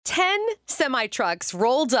10 semi-trucks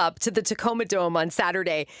rolled up to the Tacoma Dome on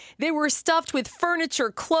Saturday. They were stuffed with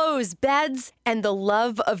furniture, clothes, beds, and the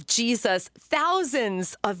love of Jesus.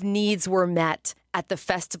 Thousands of needs were met at the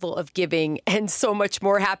Festival of Giving, and so much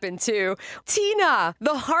more happened too. Tina,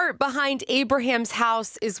 the heart behind Abraham's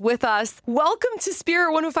house, is with us. Welcome to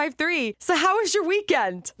Spirit 105.3. So how was your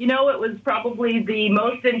weekend? You know, it was probably the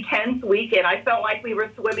most intense weekend. I felt like we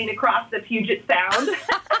were swimming across the Puget Sound.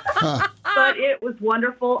 But it was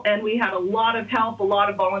wonderful, and we had a lot of help, a lot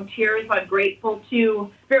of volunteers. I'm grateful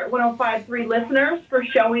to Spirit 105.3 listeners for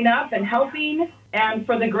showing up and helping, and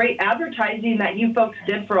for the great advertising that you folks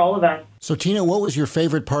did for all of us. So, Tina, what was your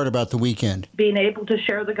favorite part about the weekend? Being able to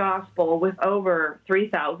share the gospel with over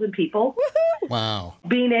 3,000 people. Wow.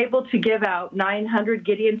 Being able to give out 900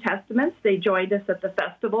 Gideon Testaments. They joined us at the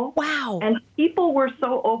festival. Wow. And people were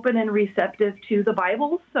so open and receptive to the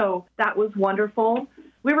Bible, so that was wonderful.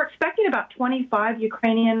 We were expecting about 25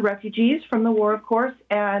 Ukrainian refugees from the war, of course,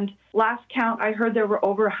 and last count, I heard there were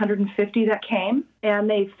over 150 that came, and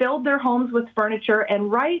they filled their homes with furniture,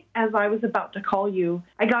 and right as I was about to call you,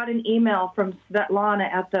 I got an email from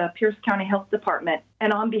Svetlana at the Pierce County Health Department,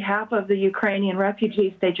 and on behalf of the Ukrainian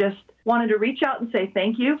refugees, they just wanted to reach out and say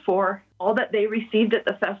thank you for all that they received at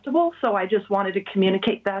the festival, so I just wanted to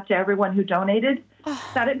communicate that to everyone who donated,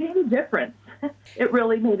 that it made a difference. It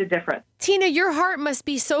really made a difference. Tina, your heart must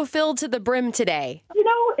be so filled to the brim today. You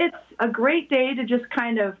know, it's a great day to just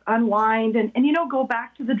kind of unwind and go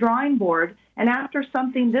back to the drawing board. And after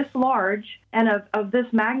something this large and of this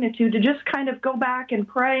magnitude, to just kind of go back and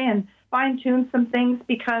pray and fine-tune some things,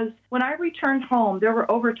 because when I returned home, there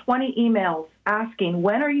were over 20 emails asking,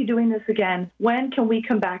 when are you doing this again? When can we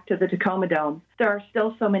come back to the Tacoma Dome? There are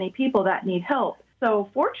still so many people that need help.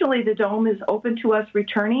 So fortunately, the Dome is open to us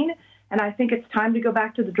returning. And I think it's time to go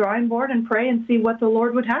back to the drawing board and pray and see what the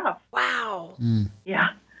Lord would have. Wow. Yeah.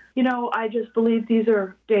 You know, I just believe these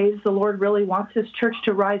are days the Lord really wants His church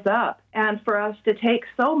to rise up and for us to take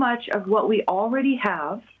so much of what we already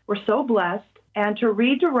have, we're so blessed, and to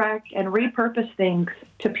redirect and repurpose things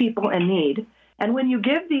to people in need. And when you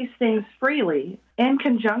give these things freely in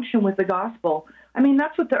conjunction with the gospel, I mean,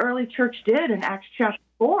 that's what the early church did in Acts chapter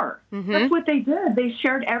 4. Mm-hmm. That's what they did. They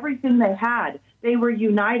shared everything they had. They were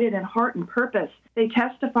united in heart and purpose. They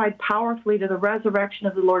testified powerfully to the resurrection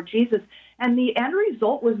of the Lord Jesus. And the end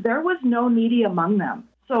result was there was no needy among them.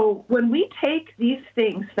 So when we take these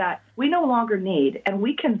things that we no longer need and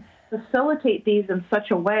we can facilitate these in such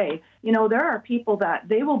a way, there are people that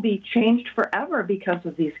they will be changed forever because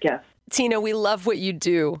of these gifts. Tina, we love what you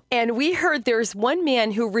do. And we heard there's one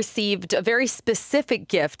man who received a very specific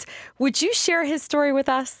gift. Would you share his story with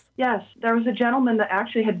us? Yes, there was a gentleman that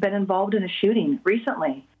actually had been involved in a shooting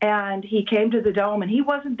recently. And he came to the Dome, and he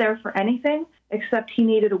wasn't there for anything except he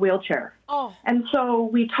needed a wheelchair. Oh. And so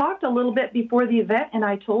we talked a little bit before the event, and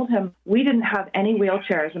I told him we didn't have any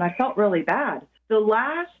wheelchairs, and I felt really bad. The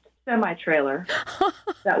last semi-trailer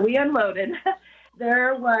that we unloaded,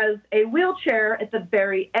 there was a wheelchair at the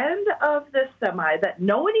very end of this semi that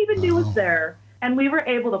no one even knew was there, and we were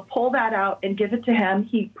able to pull that out and give it to him.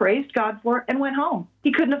 He praised God for it and went home.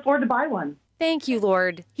 He couldn't afford to buy one. Thank you,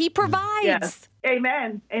 Lord. He provides. Yes.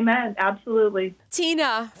 Amen. Amen. Absolutely.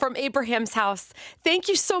 Tina from Abraham's house, thank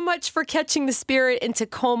you so much for catching the Spirit in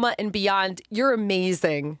Tacoma and beyond. You're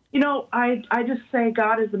amazing. I just say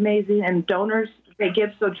God is amazing, and donors, they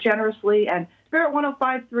give so generously, and Spirit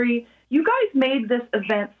 105.3, you guys made this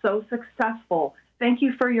event so successful. Thank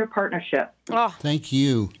you for your partnership. Oh, thank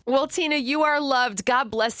you. Well, Tina, you are loved.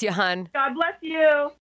 God bless you, hon. God bless you.